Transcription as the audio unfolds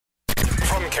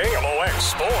from KMOX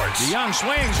Sports. DeYoung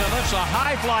swings and lifts a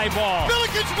high fly ball.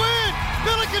 Billikens win!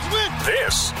 Billikens win!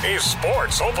 This is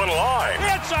Sports Open Line.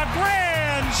 It's a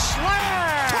grand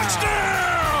slam!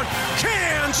 Touchdown!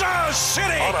 Kansas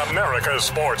City! On America's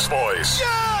Sports Voice.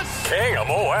 Yes!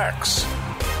 KMOX.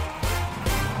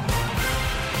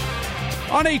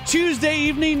 On a Tuesday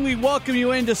evening, we welcome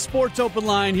you into Sports Open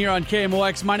Line here on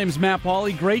KMOX. My name is Matt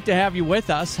Pauley. Great to have you with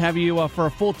us. Have you for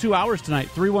a full 2 hours tonight.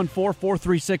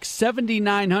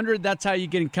 314-436-7900. That's how you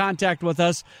get in contact with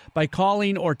us, by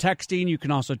calling or texting. You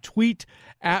can also tweet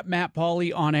at Matt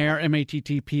Pauley on air,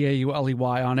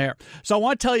 MattPauley on air. So I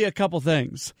want to tell you a couple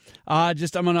things. I'm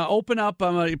going to open up,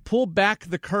 I'm going to pull back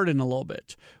the curtain a little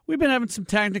bit. We've been having some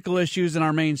technical issues in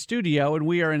our main studio, and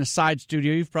we are in a side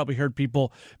studio. You've probably heard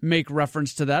people make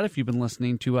reference to that if you've been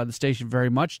listening to the station very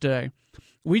much today.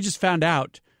 We just found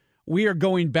out we are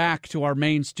going back to our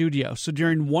main studio. So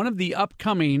during one of the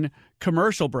upcoming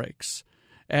commercial breaks,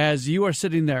 as you are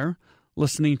sitting there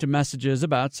listening to messages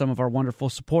about some of our wonderful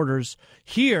supporters,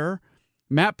 here,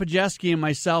 Matt Pajeski and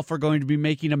myself are going to be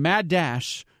making a mad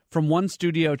dash from one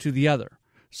studio to the other.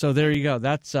 So there you go.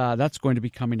 That's going to be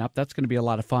coming up. That's going to be a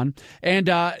lot of fun. And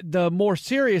the more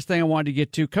serious thing I wanted to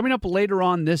get to, coming up later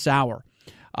on this hour,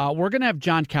 we're going to have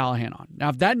John Callahan on. Now,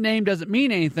 if that name doesn't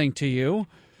mean anything to you,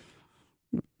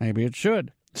 maybe it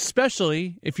should,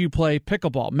 especially if you play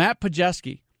pickleball. Matt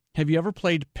Pajeski, have you ever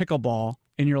played pickleball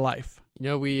in your life? You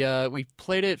know, we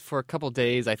played it for a couple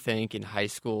days, I think, in high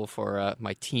school for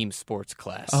my team sports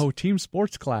class. Oh, team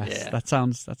sports class. Yeah. That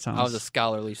sounds. I was a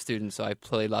scholarly student, so I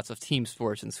played lots of team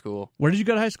sports in school. Where did you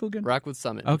go to high school again? Rockwood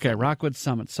Summit. Okay, Rockwood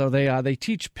Summit. So they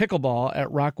teach pickleball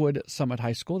at Rockwood Summit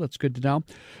High School. That's good to know.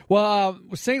 Well,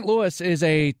 St. Louis is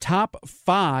a top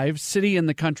 5 city in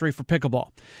the country for pickleball.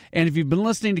 And if you've been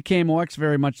listening to KMOX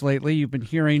very much lately, you've been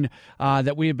hearing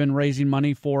that we have been raising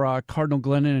money for Cardinal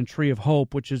Glennon and Tree of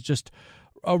Hope, which is just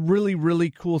a really, really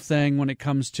cool thing when it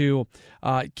comes to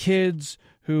kids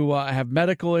who have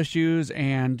medical issues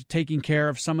and taking care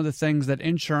of some of the things that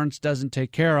insurance doesn't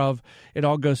take care of. It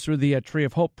all goes through the Tree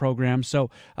of Hope program.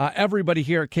 So everybody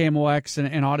here at KMOX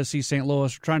and Odyssey St.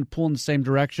 Louis are trying to pull in the same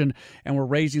direction, and we're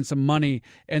raising some money.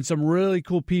 And some really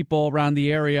cool people around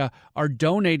the area are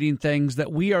donating things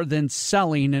that we are then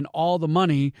selling, and all the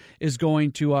money is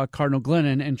going to Cardinal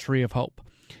Glennon and Tree of Hope.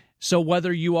 So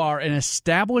whether you are an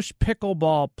established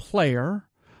pickleball player,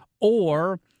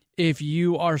 or if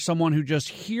you are someone who just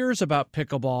hears about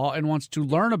pickleball and wants to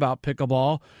learn about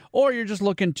pickleball, or you're just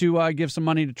looking to give some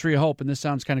money to Tree of Hope, and this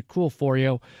sounds kind of cool for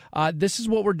you, this is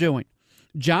what we're doing.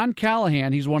 John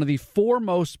Callahan, he's one of the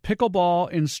foremost pickleball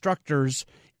instructors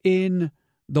in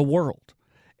the world.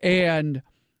 And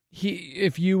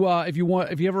if you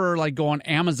ever like go on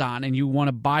Amazon and you want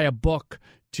to buy a book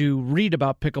to read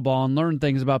about pickleball and learn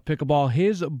things about pickleball,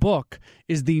 his book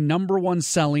is the #1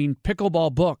 selling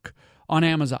pickleball book on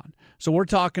Amazon. So we're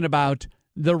talking about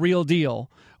the real deal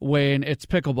when it's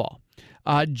pickleball.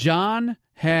 John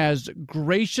has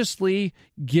graciously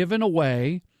given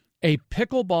away a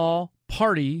pickleball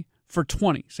party for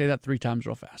 20. Say that 3 times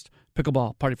real fast.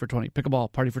 Pickleball party for 20. Pickleball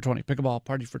party for 20. Pickleball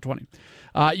party for 20.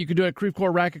 You can do it at Creve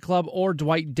Coeur Racket Club or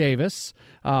Dwight Davis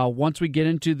once we get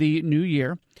into the new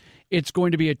year. It's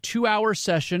going to be a 2-hour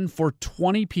session for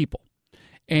 20 people,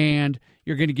 and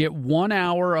you're going to get 1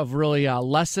 hour of really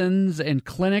lessons and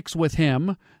clinics with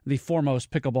him, the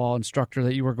foremost pickleball instructor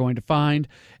that you are going to find,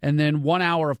 and then 1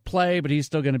 hour of play, but he's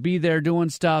still going to be there doing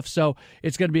stuff. So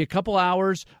it's going to be a couple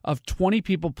hours of 20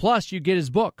 people, plus you get his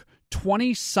book,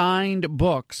 20 signed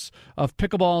books of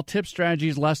pickleball tips,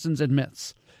 strategies, lessons, and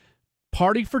myths.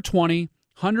 Party for 20.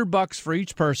 $100 for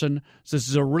each person. So this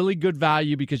is a really good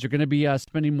value because you're going to be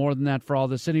spending more than that for all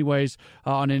this anyways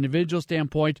on an individual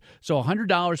standpoint. So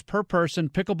 $100 per person,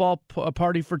 pickleball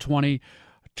party for 20,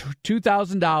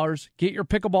 $2,000. Get your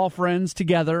pickleball friends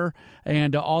together,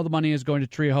 and all the money is going to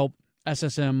Tree of Hope,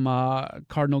 SSM,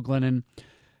 Cardinal Glennon.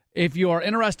 If you are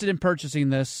interested in purchasing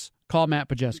this, call Matt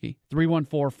Pajeski,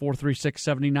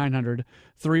 314-436-7900,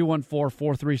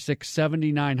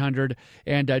 314-436-7900.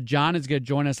 And John is going to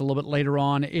join us a little bit later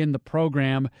on in the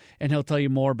program, and he'll tell you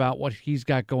more about what he's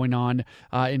got going on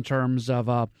in terms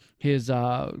of his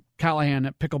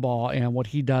Callahan pickleball and what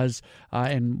he does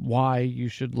and why you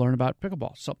should learn about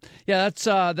pickleball. So, yeah,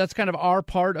 that's kind of our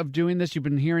part of doing this. You've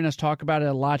been hearing us talk about it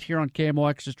a lot here on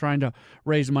KMOX, just trying to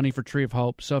raise money for Tree of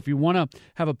Hope. So if you want to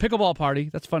have a pickleball party,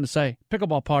 that's fun to say,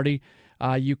 pickleball party,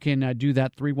 you can do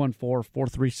that,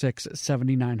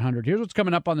 314-436-7900. Here's what's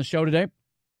coming up on the show today.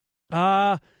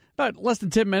 About less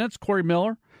than 10 minutes, Corey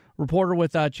Miller, reporter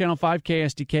with Channel 5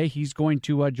 KSDK. He's going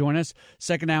to join us.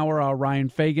 Second hour, Ryan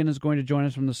Fagan is going to join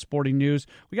us from the Sporting News.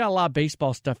 We got a lot of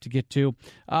baseball stuff to get to.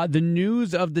 The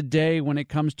news of the day when it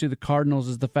comes to the Cardinals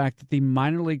is the fact that the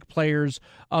minor league players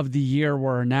of the year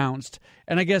were announced.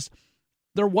 And I guess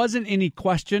there wasn't any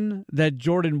question that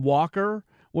Jordan Walker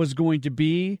was going to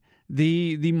be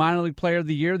the minor league player of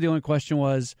the year. The only question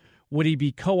was, would he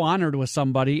be co-honored with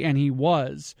somebody? And he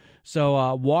was.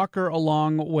 So Walker,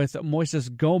 along with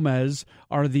Moises Gomez,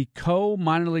 are the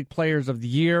co-minor league players of the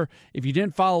year. If you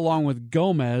didn't follow along with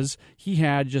Gomez, he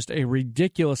had just a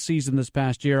ridiculous season this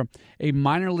past year. A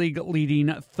minor league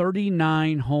leading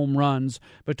 39 home runs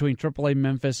between AAA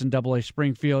Memphis and AA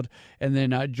Springfield. And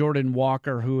then Jordan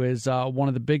Walker, who is one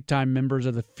of the big-time members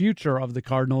of the future of the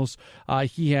Cardinals,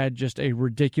 he had just a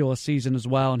ridiculous season as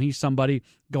well. And he's somebody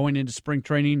going into spring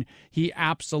training, he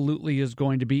absolutely is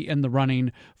going to be in the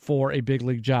running for a big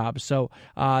league job. So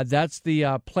that's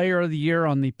the player of the year.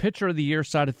 On the pitcher of the year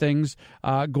side of things,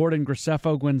 Gordon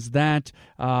Graceffo wins that.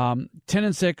 10-6,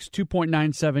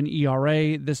 2.97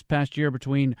 ERA this past year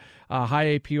between High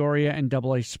A Peoria and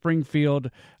AA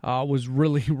Springfield was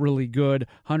really, really good.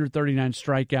 139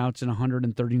 strikeouts and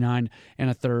 139 and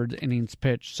a third innings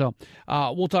pitched. So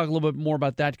we'll talk a little bit more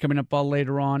about that coming up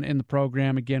later on in the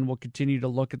program. Again, we'll continue to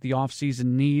look at the offseason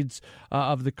needs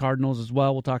of the Cardinals as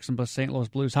well. We'll talk some about St. Louis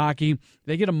Blues hockey.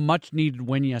 They get a much-needed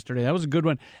win yesterday. That was a good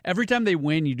one. Every time they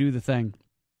win, you do the thing.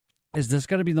 Is this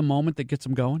going to be the moment that gets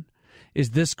them going?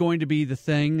 Is this going to be the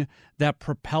thing that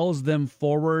propels them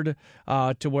forward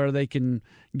to where they can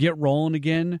get rolling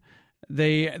again?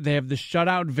 They have the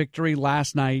shutout victory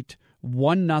last night,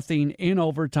 1-0 in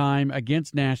overtime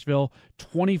against Nashville,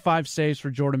 25 saves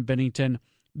for Jordan Binnington.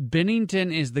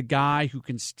 Binnington is the guy who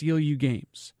can steal you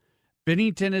games.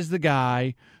 Binnington is the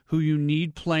guy who you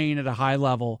need playing at a high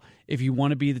level if you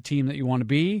want to be the team that you want to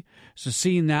be. So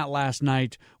seeing that last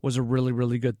night was a really,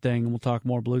 really good thing. And we'll talk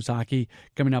more Blues hockey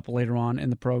coming up later on in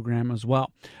the program as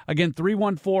well. Again,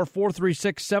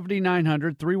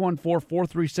 314-436-7900,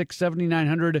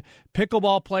 314-436-7900.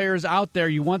 Pickleball players out there,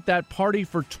 you want that party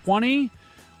for 20?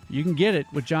 You can get it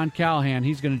with John Callahan.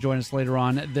 He's going to join us later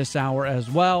on this hour as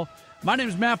well. My name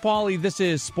is Matt Pauley. This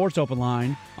is Sports Open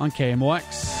Line on KMOX.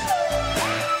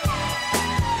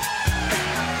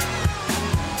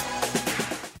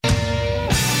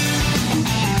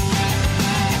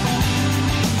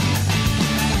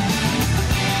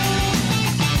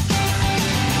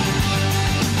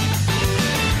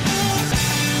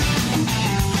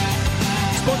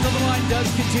 Sports Open Line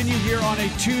does continue here on a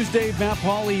Tuesday. Matt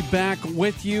Pauley back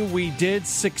with you. We did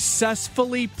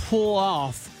successfully pull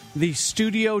off the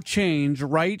studio change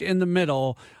right in the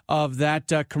middle of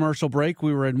that commercial break.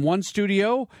 We were in one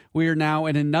studio. We are now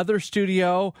in another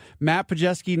studio. Matt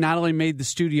Pajeski not only made the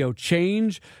studio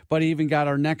change, but he even got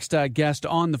our next guest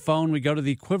on the phone. We go to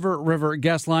the Quiver River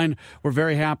guest line. We're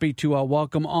very happy to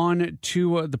welcome on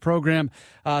to the program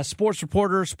sports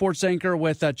reporter, sports anchor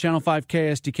with Channel 5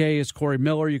 KSDK is Corey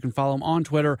Miller. You can follow him on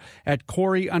Twitter at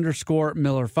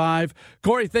Corey_Miller5.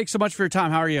 Corey, thanks so much for your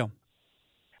time. How are you?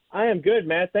 I am good,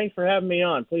 Matt. Thanks for having me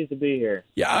on. Pleased to be here.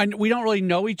 Yeah, we don't really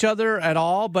know each other at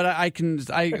all, but we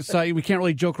can't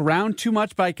really joke around too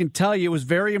much, but I can tell you it was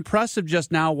very impressive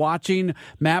just now watching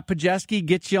Matt Pajeski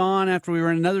get you on after we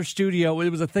were in another studio. It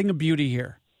was a thing of beauty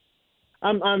here.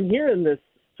 I'm hearing this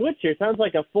switch here. Sounds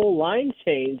like a full line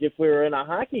change if we were in a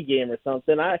hockey game or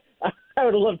something. I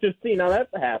would have loved to have seen how that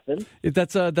happened.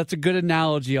 That's a good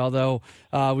analogy, although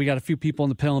we got a few people in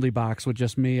the penalty box with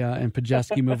just me and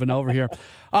Pajeski moving over here.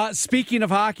 Speaking of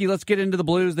hockey, let's get into the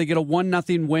Blues. They get a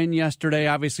 1-0 win yesterday.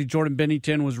 Obviously, Jordan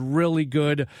Binnington was really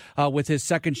good with his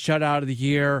second shutout of the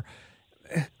year.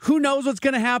 Who knows what's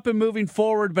going to happen moving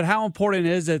forward, but how important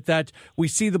is it that we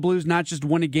see the Blues not just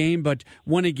win a game, but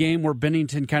win a game where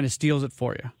Binnington kind of steals it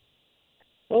for you?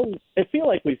 Well, I feel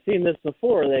like we've seen this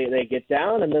before. They get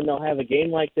down, and then they'll have a game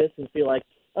like this and feel like,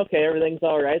 okay, everything's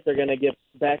all right. They're going to get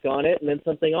back on it, and then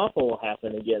something awful will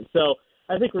happen again. So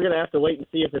I think we're going to have to wait and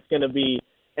see if it's going to be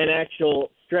an actual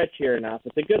stretch here or not.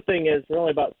 But the good thing is we're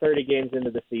only about 30 games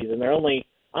into the season. They're only,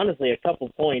 honestly, a couple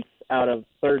points out of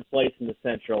third place in the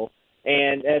Central.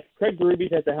 And if Craig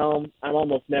Berube's at the helm, I'm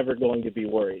almost never going to be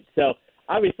worried. So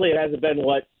obviously it hasn't been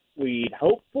what we'd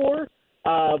hoped for,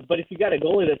 but if you got a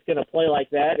goalie that's going to play like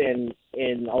that, and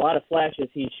in a lot of flashes,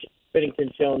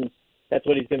 Binnington's shown that's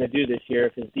what he's going to do this year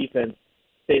if his defense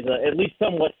stays at least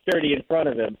somewhat sturdy in front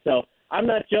of him. So I'm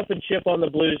not jumping ship on the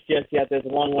Blues just yet. There's a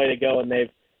long way to go, and they've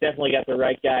definitely got the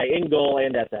right guy in goal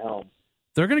and at the helm.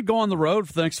 They're going to go on the road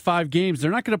for the next 5 games.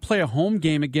 They're not going to play a home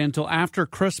game again until after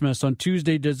Christmas on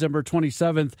Tuesday, December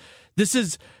 27th. This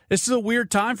is a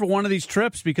weird time for one of these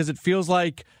trips because it feels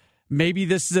like maybe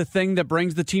this is a thing that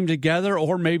brings the team together,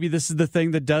 or maybe this is the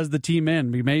thing that does the team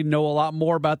in. We may know a lot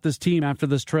more about this team after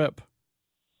this trip.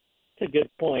 That's a good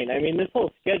point. I mean, this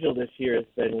whole schedule this year has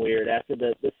been weird. After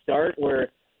the start where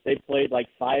they played like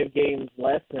 5 games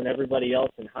less than everybody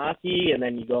else in hockey, and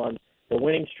then you go on the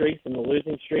winning streaks and the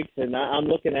losing streaks, and I'm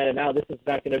looking at it now. This is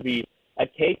not going to be a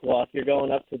cakewalk. You're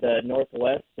going up to the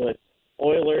Northwest with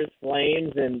Oilers,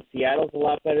 Flames, and Seattle's a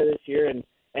lot better this year, and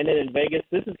then in Vegas,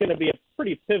 this is going to be a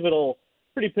pretty pivotal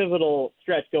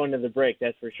stretch going to the break,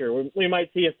 that's for sure. We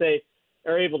might see if they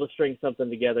are able to string something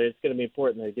together. It's going to be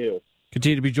important they do.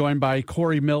 Continue to be joined by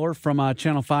Corey Miller from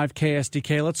Channel 5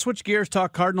 KSDK. Let's switch gears,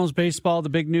 talk Cardinals baseball. The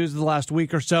big news of the last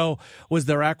week or so was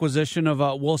their acquisition of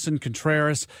Wilson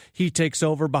Contreras. He takes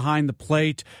over behind the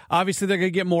plate. Obviously, they're going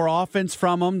to get more offense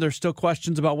from him. There's still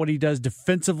questions about what he does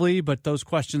defensively, but those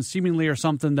questions seemingly are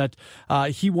something that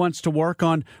he wants to work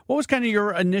on. What was kind of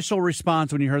your initial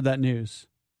response when you heard that news?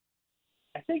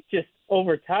 I think just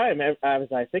over time, as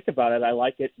I think about it, I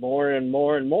like it more and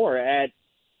more and more.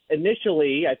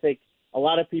 Initially, I think a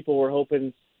lot of people were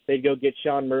hoping they'd go get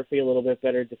Sean Murphy a little bit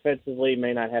better defensively,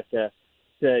 may not have to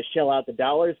shell out the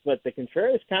dollars, but the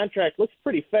Contreras contract looks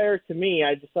pretty fair to me.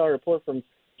 I just saw a report from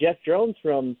Jeff Jones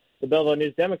from the Belleville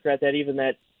News-Democrat that even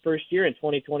that first year in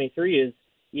 2023 is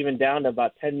even down to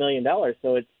about $10 million.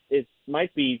 So it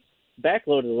might be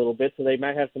backloaded a little bit, so they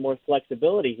might have some more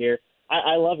flexibility here.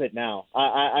 I love it now.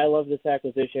 I love this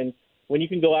acquisition. When you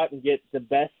can go out and get the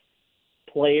best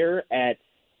player at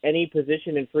any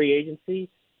position in free agency,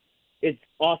 it's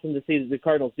awesome to see the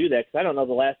Cardinals do that, because I don't know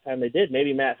the last time they did.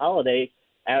 Maybe Matt Holliday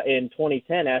in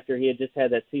 2010 after he had just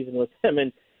had that season with him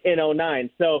in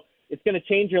 2009. So it's going to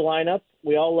change your lineup.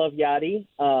 We all love Yadi,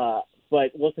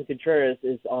 but Wilson Contreras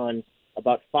is on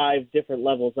about 5 different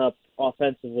levels up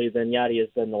offensively than Yadi has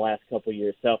been the last couple of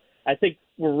years. So I think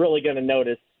we're really going to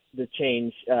notice the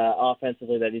change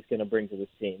offensively that he's going to bring to this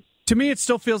team. To me, it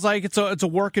still feels like it's a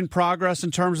work in progress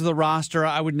in terms of the roster.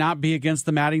 I would not be against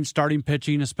them adding starting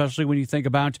pitching, especially when you think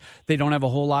about they don't have a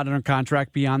whole lot under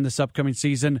contract beyond this upcoming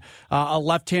season. A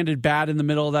left-handed bat in the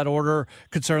middle of that order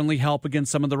could certainly help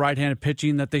against some of the right-handed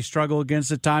pitching that they struggle against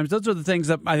at times. Those are the things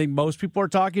that I think most people are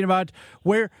talking about.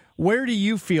 Where do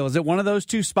you feel? Is it one of those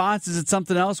 2 spots? Is it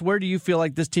something else? Where do you feel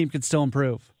like this team could still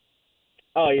improve?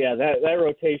 Oh, yeah, that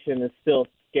rotation is still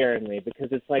scaring me, because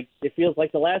it feels like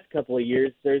the last couple of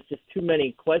years there's just too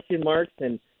many question marks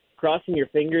and crossing your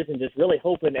fingers and just really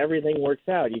hoping everything works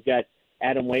out. You've got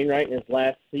Adam Wainwright in his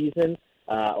last season,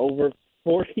 over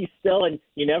 40 still, and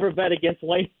you never bet against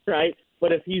Wainwright,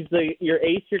 but if he's your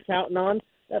ace you're counting on,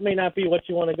 that may not be what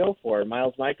you want to go for.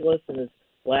 Miles Michaelis in his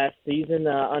last season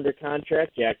under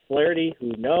contract, Jack Flaherty,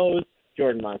 who knows,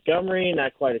 Jordan Montgomery,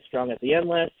 not quite as strong at the end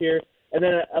last year, and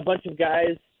then a bunch of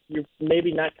guys you're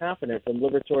maybe not confident, from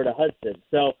Liberatore to Hudson,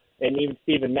 and even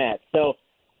Steven Matz. So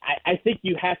I think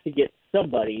you have to get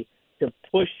somebody to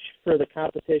push for the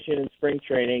competition in spring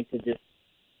training to just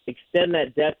extend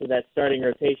that depth of that starting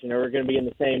rotation, or we're going to be in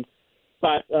the same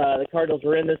spot the Cardinals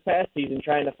were in this past season,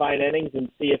 trying to find innings and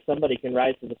see if somebody can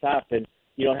rise to the top, and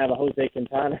you don't have a Jose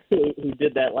Quintana who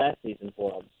did that last season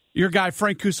for them. Your guy,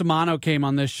 Frank Cusimano, came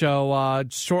on this show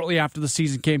shortly after the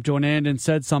season came to an end and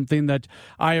said something that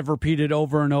I have repeated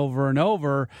over and over and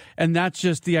over, and that's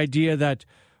just the idea that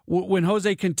when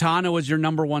Jose Quintana was your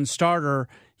number 1 starter,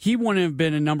 he wouldn't have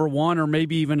been a number 1 or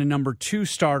maybe even a number 2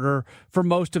 starter for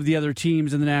most of the other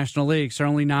teams in the National League.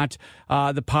 Certainly not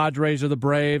the Padres or the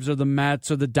Braves or the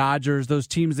Mets or the Dodgers, those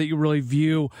teams that you really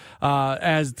view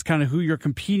as kind of who you're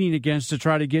competing against to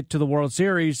try to get to the World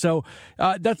Series. So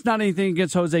that's not anything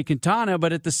against Jose Quintana,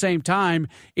 but at the same time,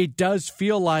 it does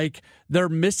feel like they're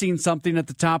missing something at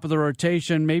the top of the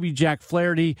rotation. Maybe Jack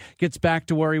Flaherty gets back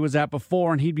to where he was at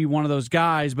before, and he'd be one of those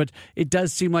guys, but it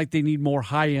does seem like they need more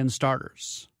high-end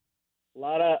starters. A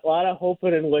lot of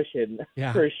hoping and wishing,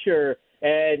 yeah, for sure.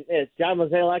 And John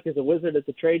Mozeliak is a wizard at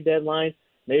the trade deadline.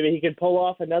 Maybe he can pull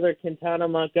off another Quintana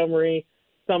Montgomery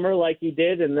summer like he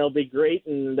did, and they'll be great,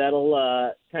 and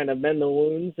that'll kind of mend the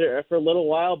wounds for a little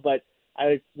while. But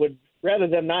I would rather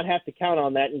them not have to count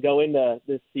on that and go into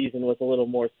this season with a little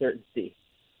more certainty.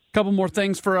 Couple more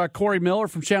things for Corey Miller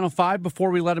from Channel 5 before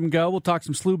we let him go. We'll talk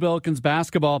some SLU Billikens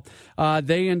basketball.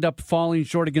 They end up falling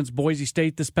short against Boise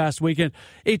State this past weekend.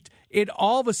 It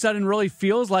all of a sudden really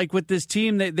feels like with this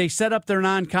team, they set up their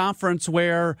non-conference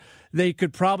where they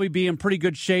could probably be in pretty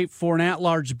good shape for an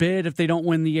at-large bid if they don't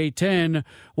win the A-10.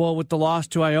 Well, with the loss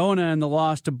to Iona and the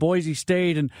loss to Boise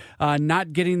State and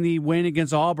not getting the win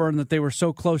against Auburn that they were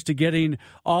so close to getting,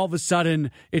 all of a sudden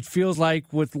it feels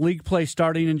like with league play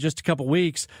starting in just a couple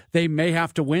weeks, they may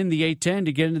have to win the A-10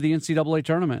 to get into the NCAA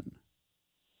tournament.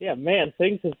 Yeah, man,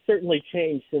 things have certainly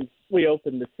changed since we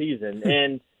opened the season.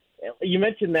 And you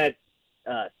mentioned that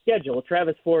schedule.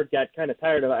 Travis Ford got kind of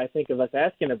tired of, I think, of us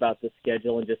asking about the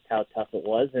schedule and just how tough it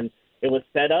was. And it was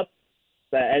set up,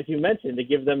 as you mentioned, to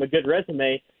give them a good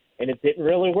resume, and it didn't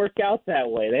really work out that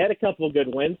way. They had a couple of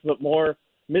good wins, but more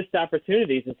missed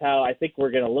opportunities is how I think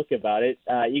we're going to look about it.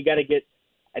 You got to get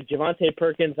Javonte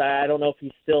Perkins. I don't know if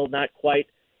he's still not quite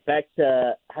back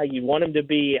to how you want him to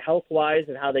be health-wise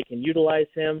and how they can utilize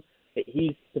him.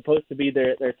 He's supposed to be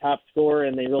their top scorer,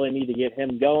 and they really need to get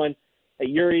him going.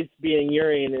 Yuri's being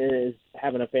Yuri and is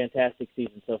having a fantastic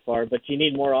season so far, but you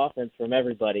need more offense from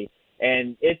everybody.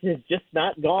 And it has just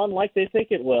not gone like they think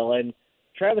it will. And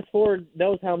Travis Ford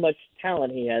knows how much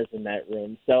talent he has in that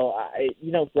room. So,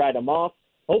 write him off.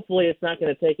 Hopefully it's not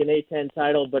going to take an A-10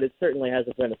 title, but it certainly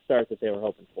hasn't been a start that they were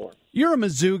hoping for. You're a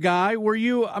Mizzou guy. Were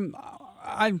you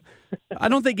I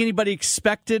don't think anybody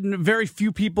expected, and very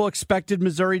few people expected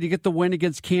Missouri to get the win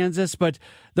against Kansas, but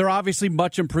they're obviously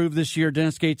much improved this year.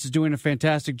 Dennis Gates is doing a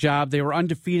fantastic job. They were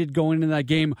undefeated going into that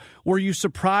game. Were you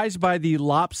surprised by the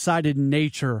lopsided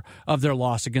nature of their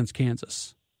loss against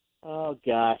Kansas? Oh,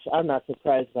 gosh. I'm not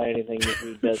surprised by anything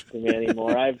Mizzou does to me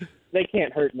anymore. They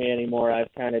can't hurt me anymore. I've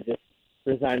kind of just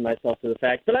resigned myself to the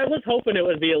fact. But I was hoping it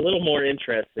would be a little more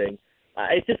interesting.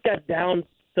 It just got down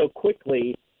so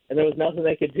quickly, and there was nothing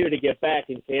they could do to get back,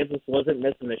 and Kansas wasn't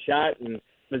missing a shot, and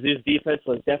Mizzou's defense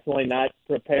was definitely not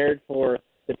prepared for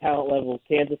the talent level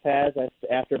Kansas has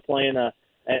after playing an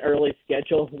early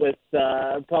schedule with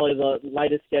probably the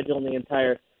lightest schedule in the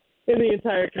entire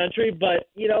country. But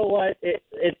you know what?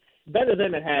 It's better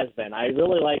than it has been. I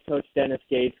really like Coach Dennis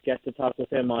Gates. Got to talk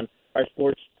with him on our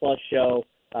Sports Plus show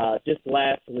just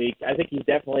last week. I think he's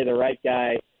definitely the right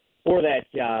guy for that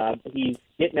job. He's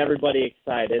getting everybody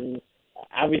excited. And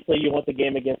obviously, you want the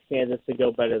game against Kansas to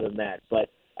go better than that. But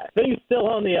things still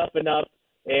on the up and up,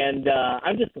 and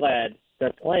I'm just glad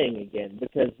they're playing again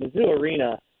because Mizzou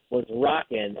Arena was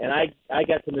rocking, and I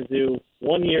got to Mizzou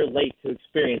 1 year late to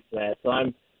experience that. So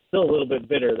I'm still a little bit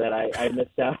bitter that I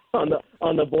missed out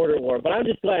on the border war. But I'm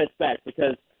just glad it's back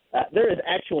because there is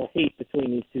actual hate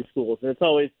between these two schools, and it's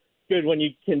always good when you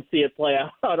can see it play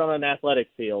out on an athletic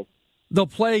field. They'll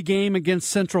play a game against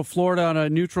Central Florida on a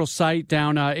neutral site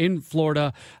down in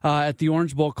Florida at the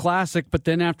Orange Bowl Classic. But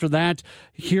then after that,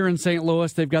 here in St.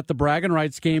 Louis, they've got the bragging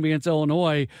rights game against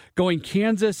Illinois. Going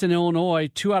Kansas and Illinois,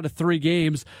 2 out of 3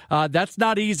 games. That's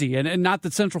not easy. And not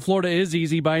that Central Florida is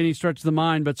easy by any stretch of the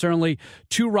mind, but certainly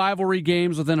 2 rivalry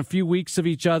games within a few weeks of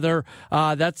each other.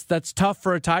 That's tough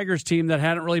for a Tigers team that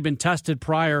hadn't really been tested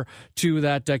prior to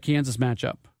that Kansas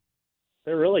matchup.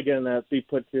 They're really going to be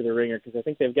put through the ringer because I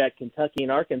think they've got Kentucky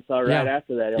and Arkansas right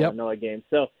after that Illinois game.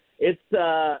 So it's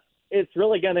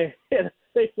really going to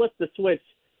 – they flipped the switch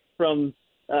from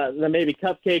the maybe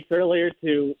cupcakes earlier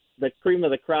to the cream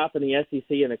of the crop in the SEC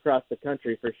and across the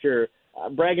country for sure.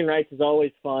 Bragging rights is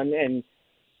always fun, and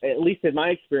at least in my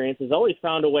experience, has always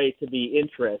found a way to be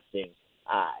interesting.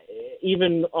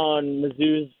 Even on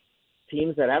Mizzou's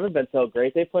teams that haven't been so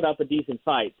great, they put up a decent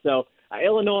fight. So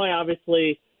Illinois,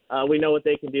 obviously – we know what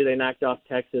they can do. They knocked off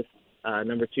Texas,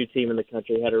 number 2 team in the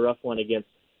country, had a rough one against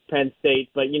Penn State,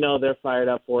 but they're fired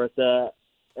up for it. The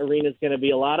arena's going to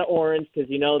be a lot of orange because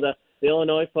the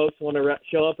Illinois folks want to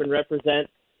show up and represent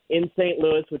in St.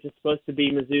 Louis, which is supposed to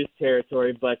be Mizzou's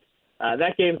territory. But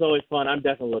that game's always fun. I'm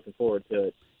definitely looking forward to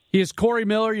it. He is Corey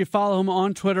Miller. You follow him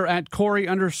on Twitter at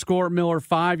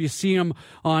Corey_Miller5. You see him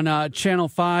on Channel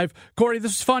 5. Corey,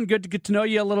 this is fun. Good to get to know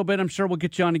you a little bit. I'm sure we'll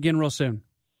get you on again real soon.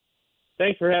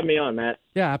 Thanks for having me on, Matt.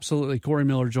 Yeah, absolutely. Corey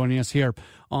Miller joining us here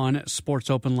on Sports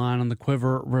Open Line on the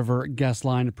Quiver River guest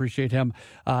line. Appreciate him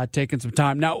taking some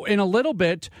time. Now, in a little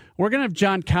bit, we're going to have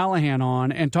John Callahan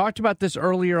on and talked about this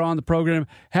earlier on the program.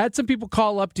 Had some people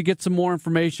call up to get some more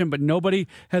information, but nobody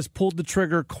has pulled the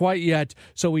trigger quite yet,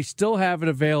 so we still have it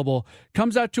available.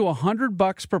 Comes out to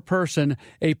 $100 per person,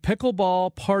 a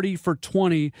pickleball party for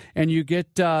 20, and you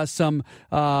get you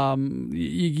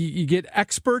get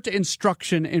expert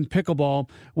instruction in pickleball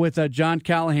with John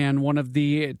Callahan, one of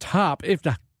the top, if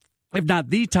not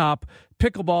the top,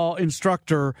 pickleball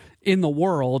instructor in the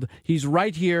world. He's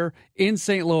right here in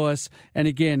St. Louis. And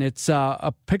again, it's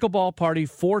a pickleball party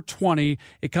for 20.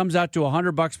 It comes out to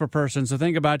 $100 per person. So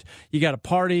think about, you got a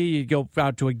party, you go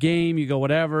out to a game, you go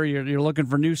whatever, you're looking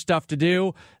for new stuff to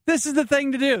do. This is the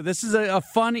thing to do. This is a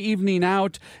fun evening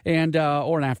out and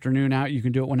or an afternoon out. You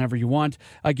can do it whenever you want.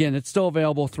 Again, it's still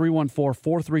available,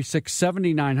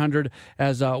 314-436-7900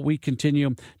 as we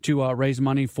continue to raise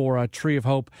money for Tree of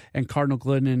Hope and Cardinal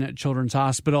Glidden Children's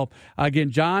Hospital.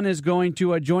 Again, John is going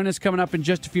to join us coming up in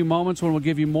just a few moments when we'll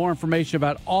give you more information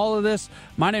about all of this.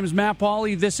 My name is Matt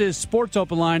Pauley. This is Sports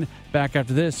Open Line. Back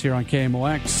after this here on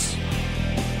KMOX.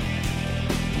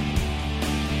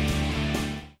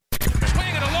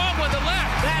 Swing it along with the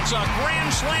left. That's a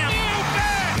grand slam. You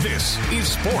bet. This is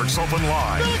Sports Open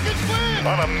Line Billikens win!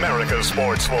 on America's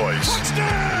Sports Voice.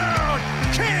 Touchdown,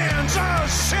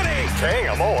 Kansas City.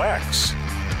 KMOX.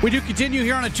 We do continue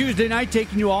here on a Tuesday night,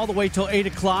 taking you all the way till 8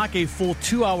 o'clock, a full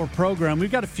 2-hour program.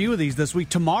 We've got a few of these this week.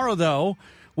 Tomorrow, though,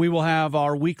 we will have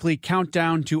our weekly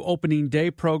countdown to opening day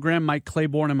program. Mike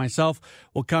Claiborne and myself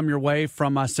will come your way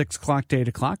from 6 o'clock to 8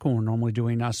 o'clock when we're normally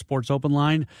doing Sports Open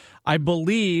Line. I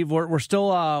believe we're still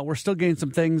getting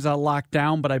some things locked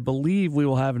down, but I believe we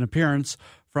will have an appearance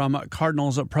from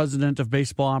Cardinals President of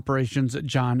Baseball Operations,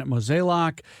 John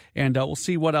Mozeliak, and we'll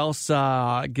see what else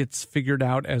gets figured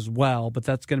out as well. But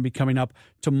that's going to be coming up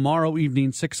tomorrow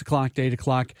evening, 6 o'clock to 8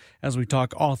 o'clock, as we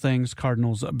talk all things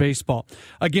Cardinals baseball.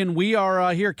 Again, we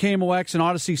are here at KMOX and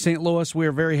Odyssey St. Louis. We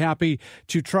are very happy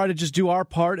to try to just do our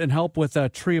part and help with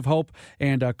Tree of Hope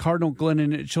and Cardinal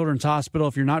Glennon Children's Hospital.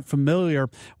 If you're not familiar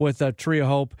with Tree of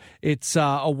Hope, it's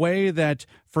a way that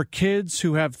for kids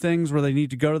who have things where they need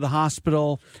to go to the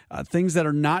hospital, things that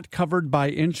are not covered by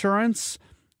insurance,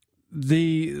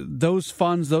 those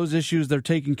funds, those issues, they're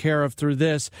taken care of through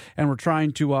this, and we're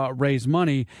trying to raise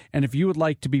money. And if you would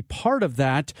like to be part of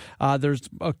that, there's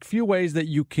a few ways that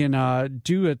you can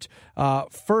do it.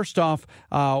 First off,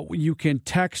 you can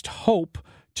text HOPE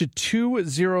to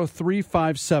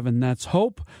 20357. That's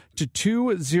HOPE to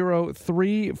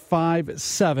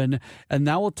 20357, and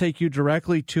that will take you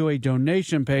directly to a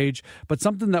donation page. But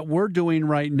something that we're doing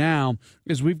right now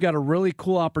is we've got a really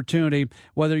cool opportunity,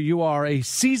 whether you are a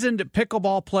seasoned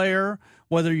pickleball player,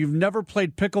 whether you've never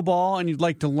played pickleball and you'd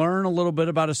like to learn a little bit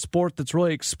about a sport that's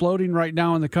really exploding right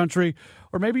now in the country,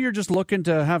 or maybe you're just looking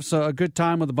to have a good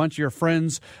time with a bunch of your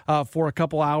friends for a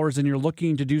couple hours and you're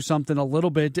looking to do something a little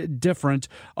bit different.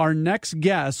 Our next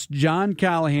guest, John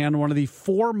Callahan, one of the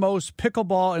foremost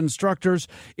pickleball instructors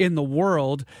in the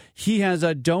world, he has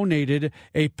donated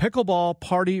a pickleball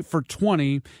party for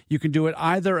 20. You can do it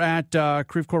either at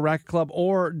Creve Coeur Racquet Club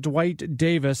or Dwight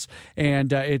Davis,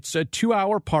 and it's a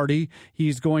 2-hour party.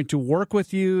 He's going to work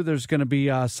with you. There's going to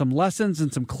be some lessons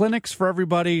and some clinics for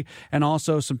everybody, and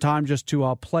also some time just to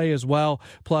play as well,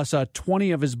 plus 20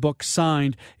 of his books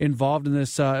signed involved in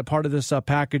this part of this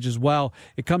package as well.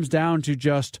 It comes down to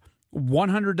just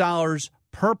 $100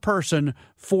 per person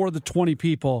for the 20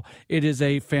 people. It is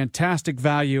a fantastic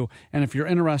value, and if you're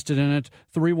interested in it,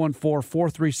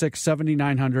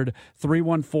 314-436-7900,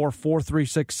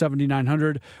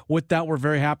 314-436-7900. With that, we're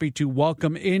very happy to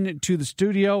welcome into the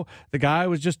studio the guy I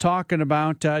was just talking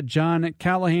about, John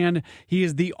Callahan. He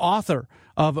is the author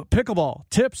of Pickleball,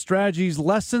 Tips, Strategies,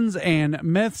 Lessons, and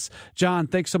Myths. John,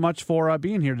 thanks so much for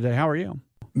being here today. How are you?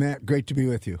 Matt, great to be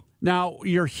with you. Now,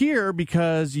 you're here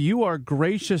because you are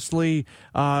graciously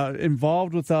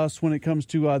involved with us when it comes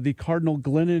to the Cardinal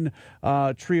Glennon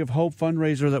Tree of Hope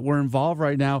fundraiser that we're involved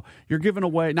right now. You're giving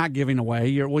away, not giving away,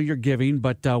 you're giving,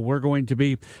 but we're going to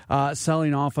be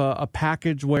selling off a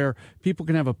package where people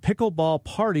can have a pickleball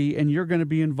party, and you're going to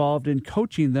be involved in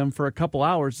coaching them for a couple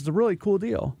hours. It's a really cool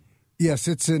deal. Yes,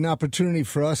 it's an opportunity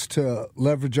for us to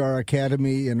leverage our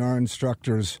academy and our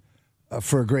instructors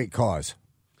for a great cause.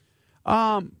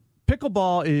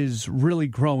 Pickleball is really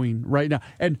growing right now,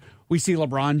 and we see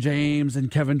LeBron James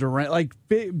and Kevin Durant, like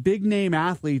big name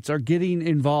athletes, are getting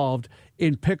involved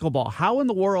in pickleball. How in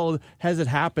the world has it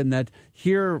happened that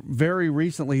here very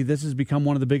recently this has become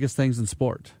one of the biggest things in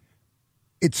sport?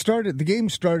 The game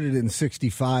started in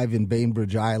 '65 in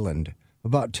Bainbridge Island.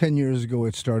 About 10 years ago,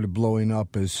 it started blowing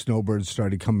up as snowbirds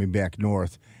started coming back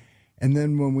north. And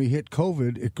then when we hit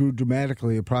COVID, it grew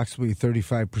dramatically, approximately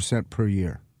 35% per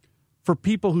year. For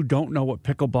people who don't know what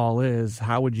pickleball is,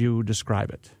 how would you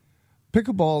describe it?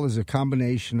 Pickleball is a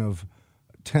combination of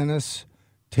tennis,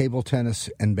 table tennis,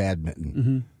 and badminton.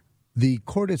 Mm-hmm. The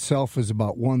court itself is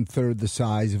about 1/3 the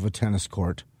size of a tennis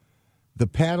court. The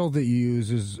paddle that you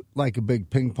use is like a big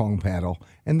ping pong paddle,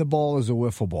 and the ball is a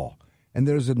wiffle ball. And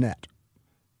there's a net.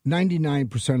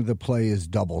 99% of the play is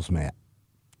doubles, Matt.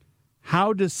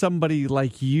 How does somebody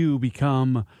like you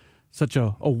become such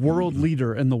a world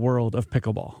leader in the world of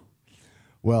pickleball?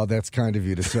 Well, that's kind of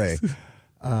you to say.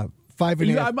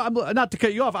 5.5. I'm not to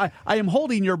cut you off. I am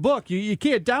holding your book. You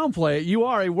can't downplay it. You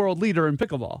are a world leader in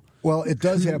pickleball. Well, it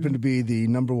does happen to be the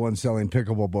number one selling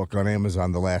pickleball book on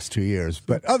Amazon the last 2 years.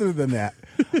 But other than that,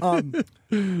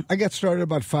 I got started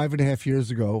about 5.5 years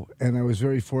ago, and I was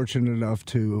very fortunate enough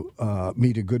to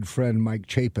meet a good friend, Mike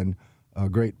Chapin, a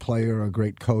great player, a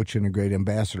great coach, and a great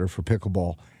ambassador for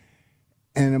pickleball.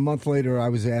 And a month later, I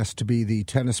was asked to be the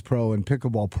tennis pro and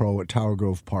pickleball pro at Tower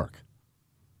Grove Park.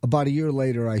 About a year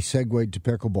later, I segued to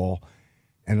pickleball,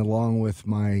 and along with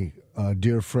my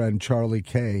dear friend Charlie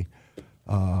Kay,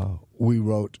 we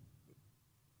wrote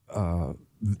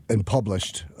and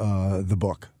published the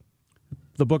book.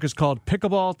 The book is called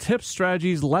Pickleball Tips,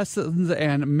 Strategies, Lessons,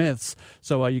 and Myths.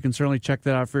 So you can certainly check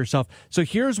that out for yourself. So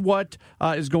here's what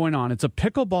is going on. It's a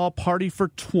pickleball party for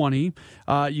 20. You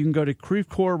can go to Creve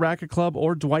Coeur Racket Club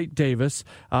or Dwight Davis.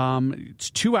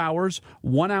 It's 2 hours,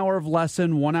 1 hour of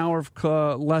lesson, 1 hour of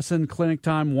lesson clinic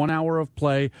time, 1 hour of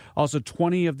play. Also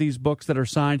 20 of these books that are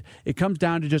signed. It comes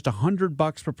down to just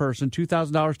 $100 per person,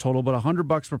 $2,000 total, but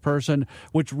 $100 per person,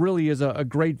 which really is a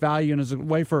great value and is a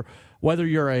way for whether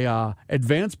you're a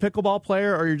advanced pickleball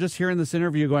player or you're just hearing this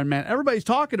interview going, man, everybody's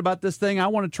talking about this thing. I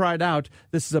want to try it out.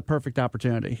 This is a perfect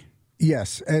opportunity.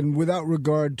 Yes, and without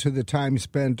regard to the time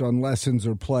spent on lessons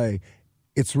or play,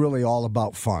 it's really all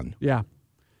about fun. Yeah.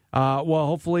 Well,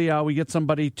 hopefully we get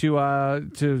somebody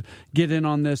to get in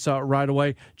on this right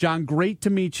away. John, great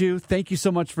to meet you. Thank you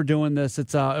so much for doing this.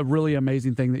 It's a really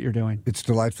amazing thing that you're doing. It's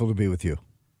delightful to be with you.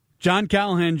 John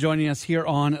Callahan joining us here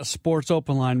on Sports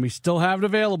Open Line. We still have it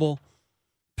available.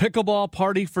 Pickleball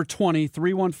party for 20,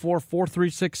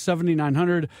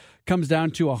 314-436-7900. Comes down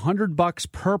to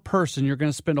 $100 per person. You're going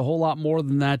to spend a whole lot more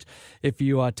than that if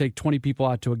you take 20 people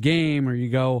out to a game or you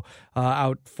go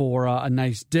out for a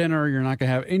nice dinner. You're not going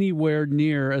to have anywhere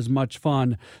near as much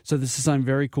fun. So this is something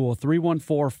very cool.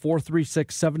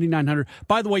 314-436-7900.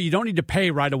 By the way, you don't need to pay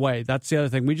right away. That's the other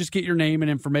thing. We just get your name and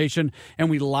information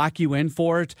and we lock you in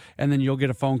for it. And then you'll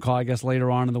get a phone call, I guess, later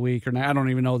on in the week. Or I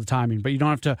don't even know the timing. But you don't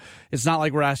have to. It's not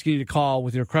like we're asking you to call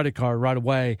with your credit card right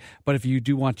away. But if you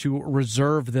do want to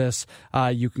reserve this,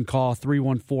 you can call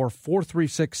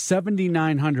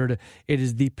 314-436-7900. It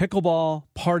is the Pickleball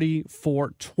Party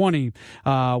for 20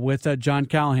 with John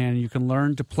Callahan. You can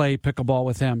learn to play pickleball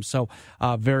with him. So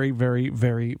very, very,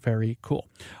 very, very cool.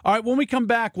 All right, when we come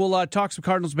back, we'll talk some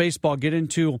Cardinals baseball, get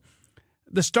into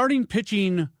the starting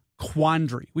pitching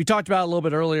quandary. We talked about it a little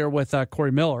bit earlier with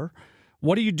Corey Miller.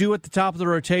 What do you do at the top of the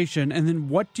rotation? And then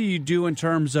what do you do in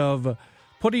terms of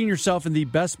putting yourself in the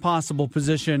best possible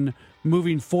position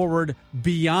moving forward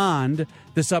beyond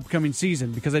this upcoming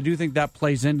season? Because I do think that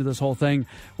plays into this whole thing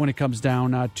when it comes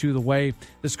down to the way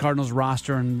this Cardinals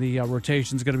roster and the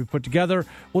rotation is going to be put together.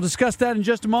 We'll discuss that in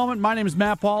just a moment. My name is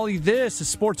Matt Pauley. This is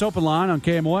Sports Open Line on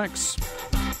KMOX.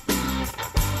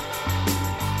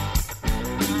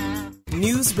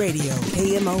 News Radio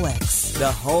KMOX,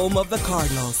 the home of the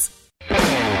Cardinals.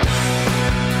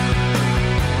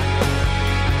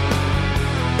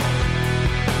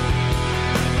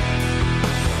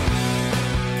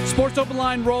 Sports Open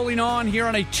Line rolling on here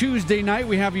on a Tuesday night.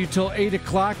 We have you till 8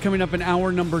 o'clock. Coming up in hour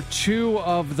number 2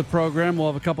 of the program, we'll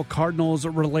have a couple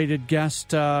Cardinals-related guests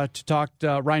to talk.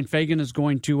 Ryan Fagan is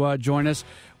going to join us.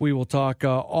 We will talk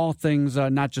all things,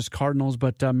 not just Cardinals,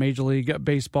 but Major League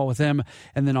Baseball with him.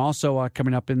 And then also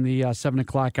coming up in the 7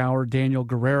 o'clock hour, Daniel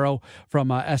Guerrero from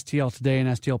STL Today and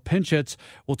STL Pinch Hits.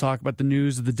 We'll talk about the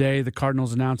news of the day, the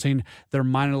Cardinals announcing their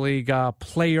minor league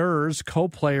players,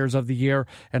 co-players of the year,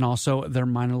 and also their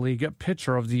minor league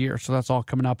pitcher of the year. So that's all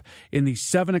coming up in the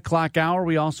 7 o'clock hour.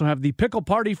 We also have the Pickle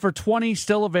Party for 20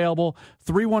 still available.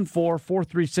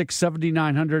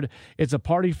 314-436-7900. It's a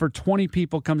party for 20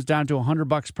 people. Comes down to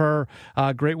 $100 per.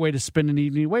 Great way to spend an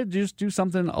evening. Way to just do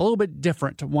something a little bit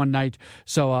different one night.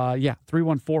 So,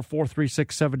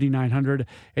 314-436-7900.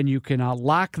 And you can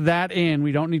lock that in.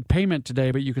 We don't need payment today,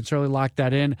 but you can certainly lock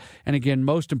that in. And again,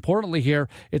 most importantly here,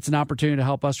 it's an opportunity to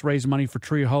help us raise money for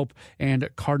Tree of Hope and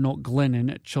Cardinal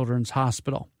Glennon Children's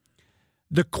Hospital.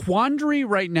 The quandary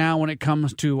right now when it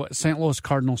comes to St. Louis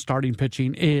Cardinals starting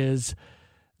pitching is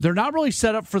they're not really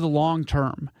set up for the long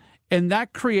term. And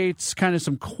that creates kind of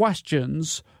some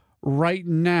questions right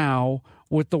now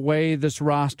with the way this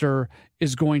roster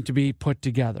is going to be put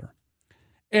together.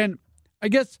 And I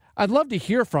guess I'd love to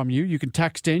hear from you. You can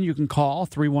text in. You can call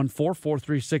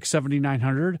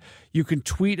 314-436-7900. You can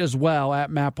tweet as well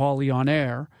at Matt Pauley on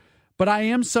air. But I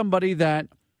am somebody that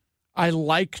I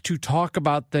like to talk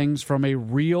about things from a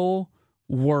real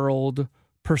world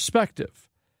perspective.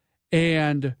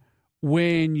 And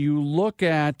when you look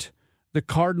at the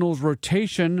Cardinals'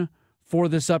 rotation for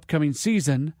this upcoming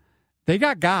season, they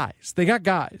got guys.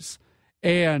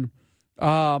 And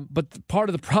but part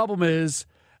of the problem is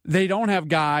they don't have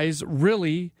guys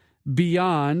really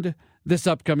beyond this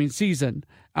upcoming season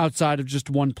outside of just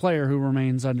one player who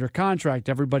remains under contract.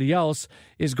 Everybody else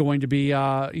is going to be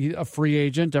a free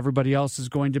agent. Everybody else is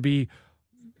going to be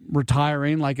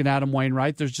retiring, like an Adam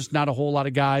Wainwright. There's just not a whole lot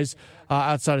of guys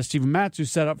outside of Steven Matz who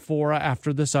set up for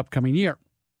after this upcoming year.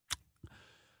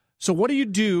 So what do you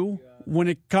do when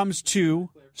it comes to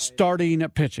starting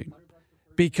pitching?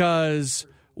 Because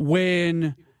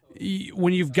when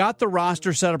you've got the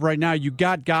roster set up right now, you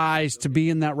got guys to be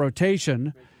in that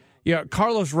rotation. Yeah,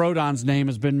 Carlos Rodon's name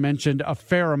has been mentioned a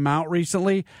fair amount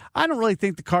recently. I don't really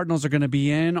think the Cardinals are going to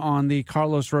be in on the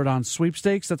Carlos Rodon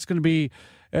sweepstakes. That's going to be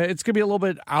it's going to be a little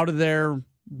bit out of their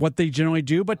what they generally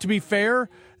do. But to be fair,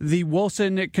 the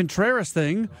Wilson Contreras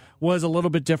thing was a little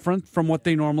bit different from what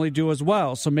they normally do as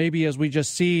well. So maybe as we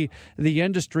just see the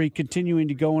industry continuing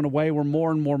to go in a way where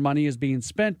more and more money is being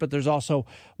spent, but there's also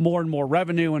more and more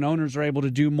revenue and owners are able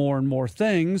to do more and more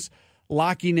things,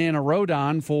 locking in a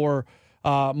Rodon for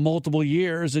multiple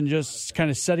years and just kind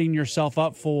of setting yourself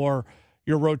up for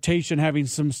your rotation having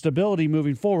some stability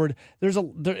moving forward.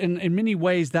 In many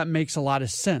ways that makes a lot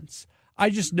of sense. I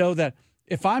just know that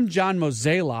if I'm John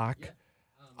Mozeliak,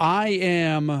 I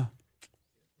am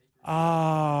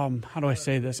how do I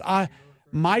say this?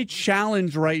 My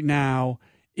challenge right now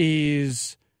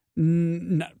is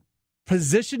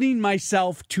positioning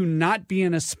myself to not be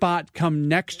in a spot come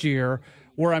next year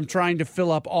where I'm trying to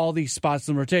fill up all these spots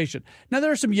in the rotation. Now,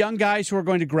 there are some young guys who are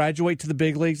going to graduate to the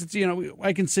big leagues. It's,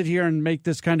 I can sit here and make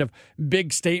this kind of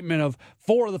big statement of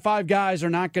 4 of the 5 guys are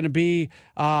not going to be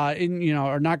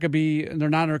they're not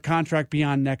under contract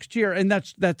beyond next year, and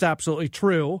that's absolutely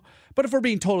true. But if we're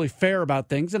being totally fair about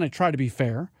things, and I try to be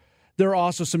fair, there are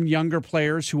also some younger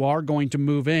players who are going to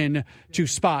move in to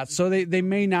spots. So they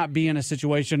may not be in a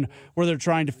situation where they're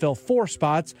trying to fill 4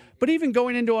 spots, but even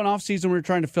going into an offseason where you're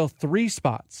trying to fill 3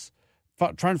 spots,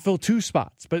 trying to fill 2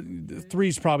 spots, but 3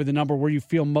 is probably the number where you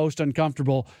feel most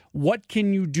uncomfortable. What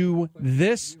can you do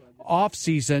this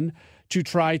offseason to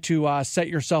try to set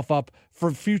yourself up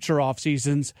for future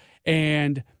offseasons?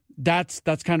 And that's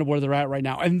kind of where they're at right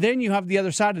now. And then you have the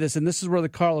other side of this, and this is where the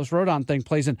Carlos Rodon thing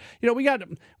plays in. We got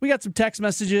some text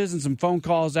messages and some phone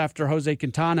calls after Jose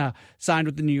Quintana signed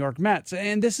with the New York Mets.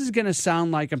 And this is going to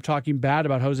sound like I'm talking bad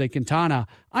about Jose Quintana.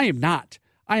 I am not.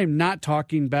 I am not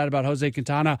talking bad about Jose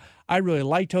Quintana. I really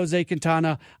liked Jose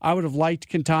Quintana. I would have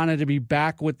liked Quintana to be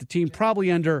back with the team,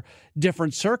 probably under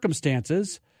different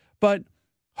circumstances. But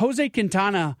Jose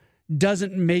Quintana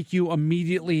doesn't make you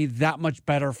immediately that much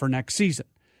better for next season.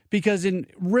 Because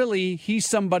he's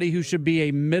somebody who should be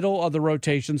a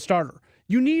middle-of-the-rotation starter.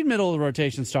 You need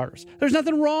middle-of-the-rotation starters. There's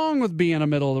nothing wrong with being a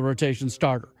middle-of-the-rotation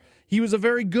starter. He was a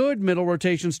very good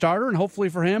middle-rotation starter, and hopefully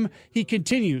for him, he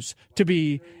continues to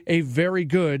be a very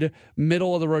good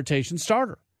middle-of-the-rotation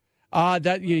starter.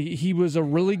 He was a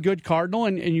really good Cardinal,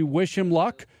 and you wish him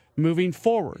luck moving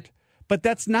forward. But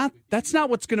that's not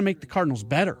what's going to make the Cardinals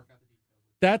better.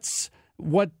 That's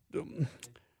what's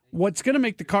going to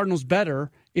make the Cardinals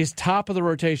better is top of the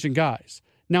rotation guys.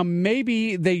 Now,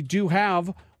 maybe they do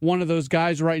have one of those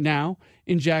guys right now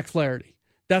in Jack Flaherty.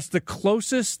 That's the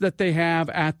closest that they have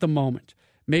at the moment.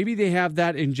 Maybe they have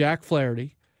that in Jack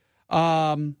Flaherty.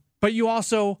 But you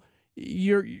also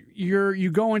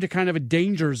you go into kind of a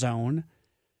danger zone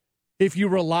if you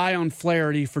rely on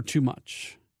Flaherty for too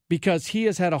much, because he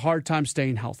has had a hard time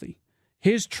staying healthy.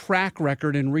 His track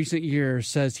record in recent years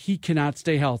says he cannot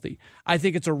stay healthy. I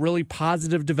think it's a really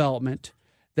positive development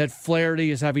that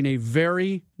Flaherty is having a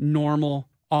very normal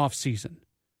offseason.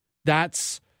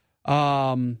 That's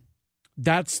the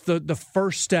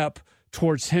first step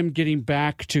towards him getting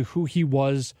back to who he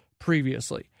was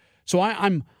previously. So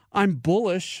I'm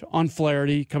bullish on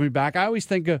Flaherty coming back. I always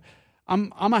think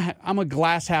I'm a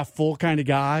glass half full kind of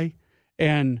guy,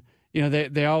 and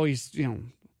they always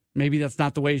maybe that's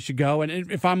not the way it should go. And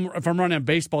if I'm running a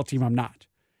baseball team, I'm not.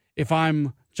 If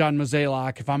I'm John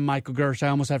Mozeliak, if I'm Michael Gersh, you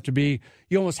almost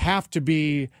have to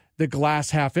be the glass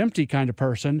half empty kind of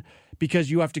person,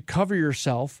 because you have to cover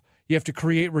yourself. You have to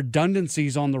create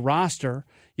redundancies on the roster.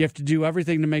 You have to do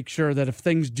everything to make sure that if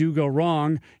things do go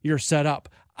wrong, you're set up.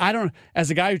 As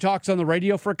a guy who talks on the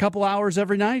radio for a couple hours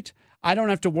every night, I don't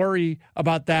have to worry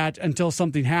about that until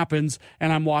something happens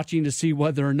and I'm watching to see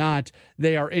whether or not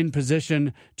they are in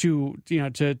position to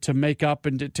make up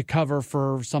and to cover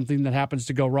for something that happens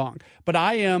to go wrong. But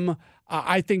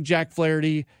I think Jack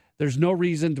Flaherty, there's no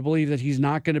reason to believe that he's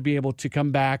not going to be able to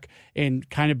come back and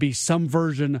kind of be some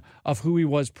version of who he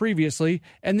was previously.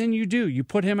 And then you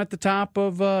put him at the top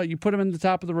of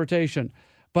the rotation.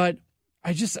 But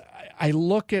I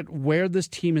look at where this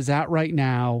team is at right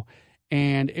now,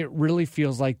 and it really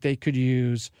feels like they could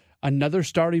use another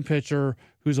starting pitcher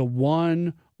who's a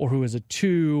 1 or who is a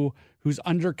 2, who's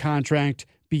under contract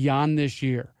beyond this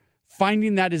year.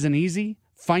 Finding that isn't easy.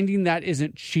 Finding that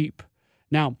isn't cheap.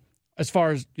 Now, as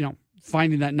far as,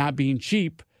 finding that not being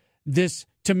cheap. This,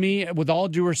 to me, with all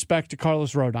due respect to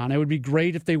Carlos Rodon, it would be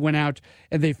great if they went out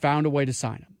and they found a way to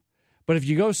sign him. But if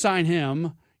you go sign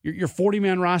him, your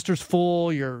 40-man roster's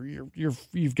full.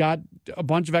 You've got a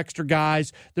bunch of extra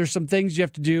guys. There's some things you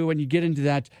have to do, and you get into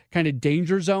that kind of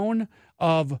danger zone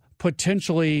of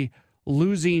potentially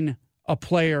losing a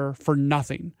player for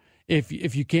nothing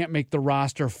if you can't make the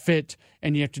roster fit,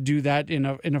 and you have to do that in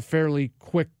a fairly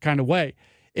quick kind of way.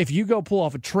 If you go pull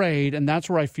off a trade, and that's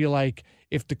where I feel like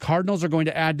if the Cardinals are going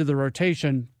to add to the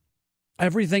rotation,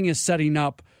 everything is setting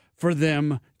up for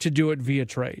them to do it via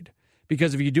trade.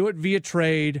 Because if you do it via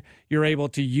trade, you're able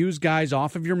to use guys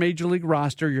off of your major league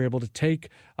roster. You're able to take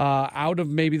out of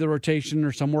maybe the rotation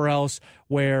or somewhere else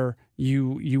where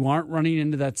you aren't running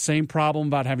into that same problem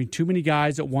about having too many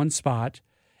guys at one spot.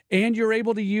 And you're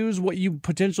able to use what you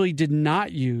potentially did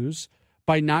not use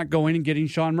by not going and getting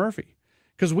Sean Murphy.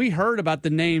 Because we heard about the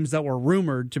names that were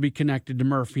rumored to be connected to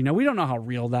Murphy. Now, we don't know how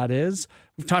real that is.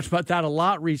 We've talked about that a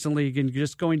lot recently, again,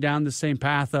 just going down the same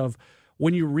path of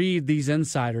when you read these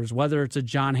insiders, whether it's a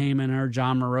John Heyman or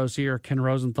John Morosi or Ken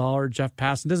Rosenthal or Jeff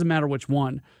Passan, doesn't matter which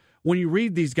one. When you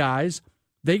read these guys,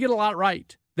 they get a lot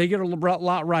right. They get a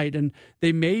lot right, and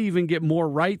they may even get more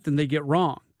right than they get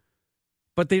wrong.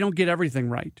 But they don't get everything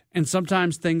right. And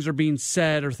sometimes things are being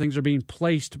said or things are being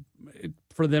placed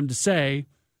for them to say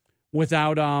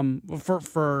without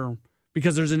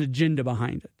because there's an agenda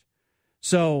behind it.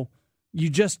 So you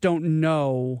just don't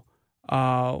know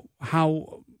how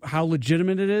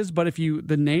legitimate it is. But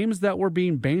the names that were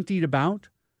being bantied about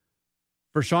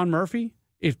for Sean Murphy,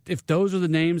 if those are the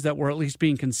names that were at least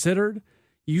being considered,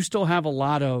 you still have a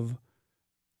lot of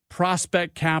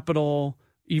prospect capital,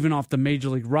 even off the major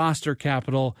league roster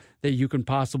capital, that you can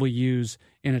possibly use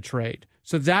in a trade.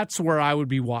 So that's where I would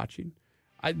be watching.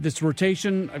 This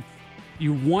rotation,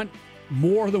 you want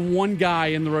more than one guy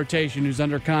in the rotation who's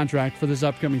under contract for this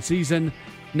upcoming season.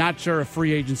 Not sure if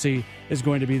free agency is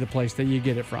going to be the place that you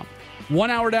get it from. 1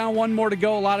 hour down, one more to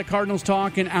go. A lot of Cardinals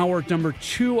talk in hour number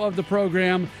 2 of the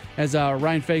program as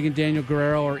Ryan Fagan, Daniel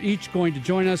Guerrero are each going to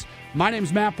join us. My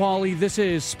name's Matt Pauley. This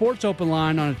is Sports Open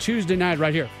Line on a Tuesday night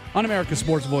right here on America's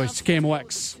Sports Voice,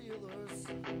 KMOX.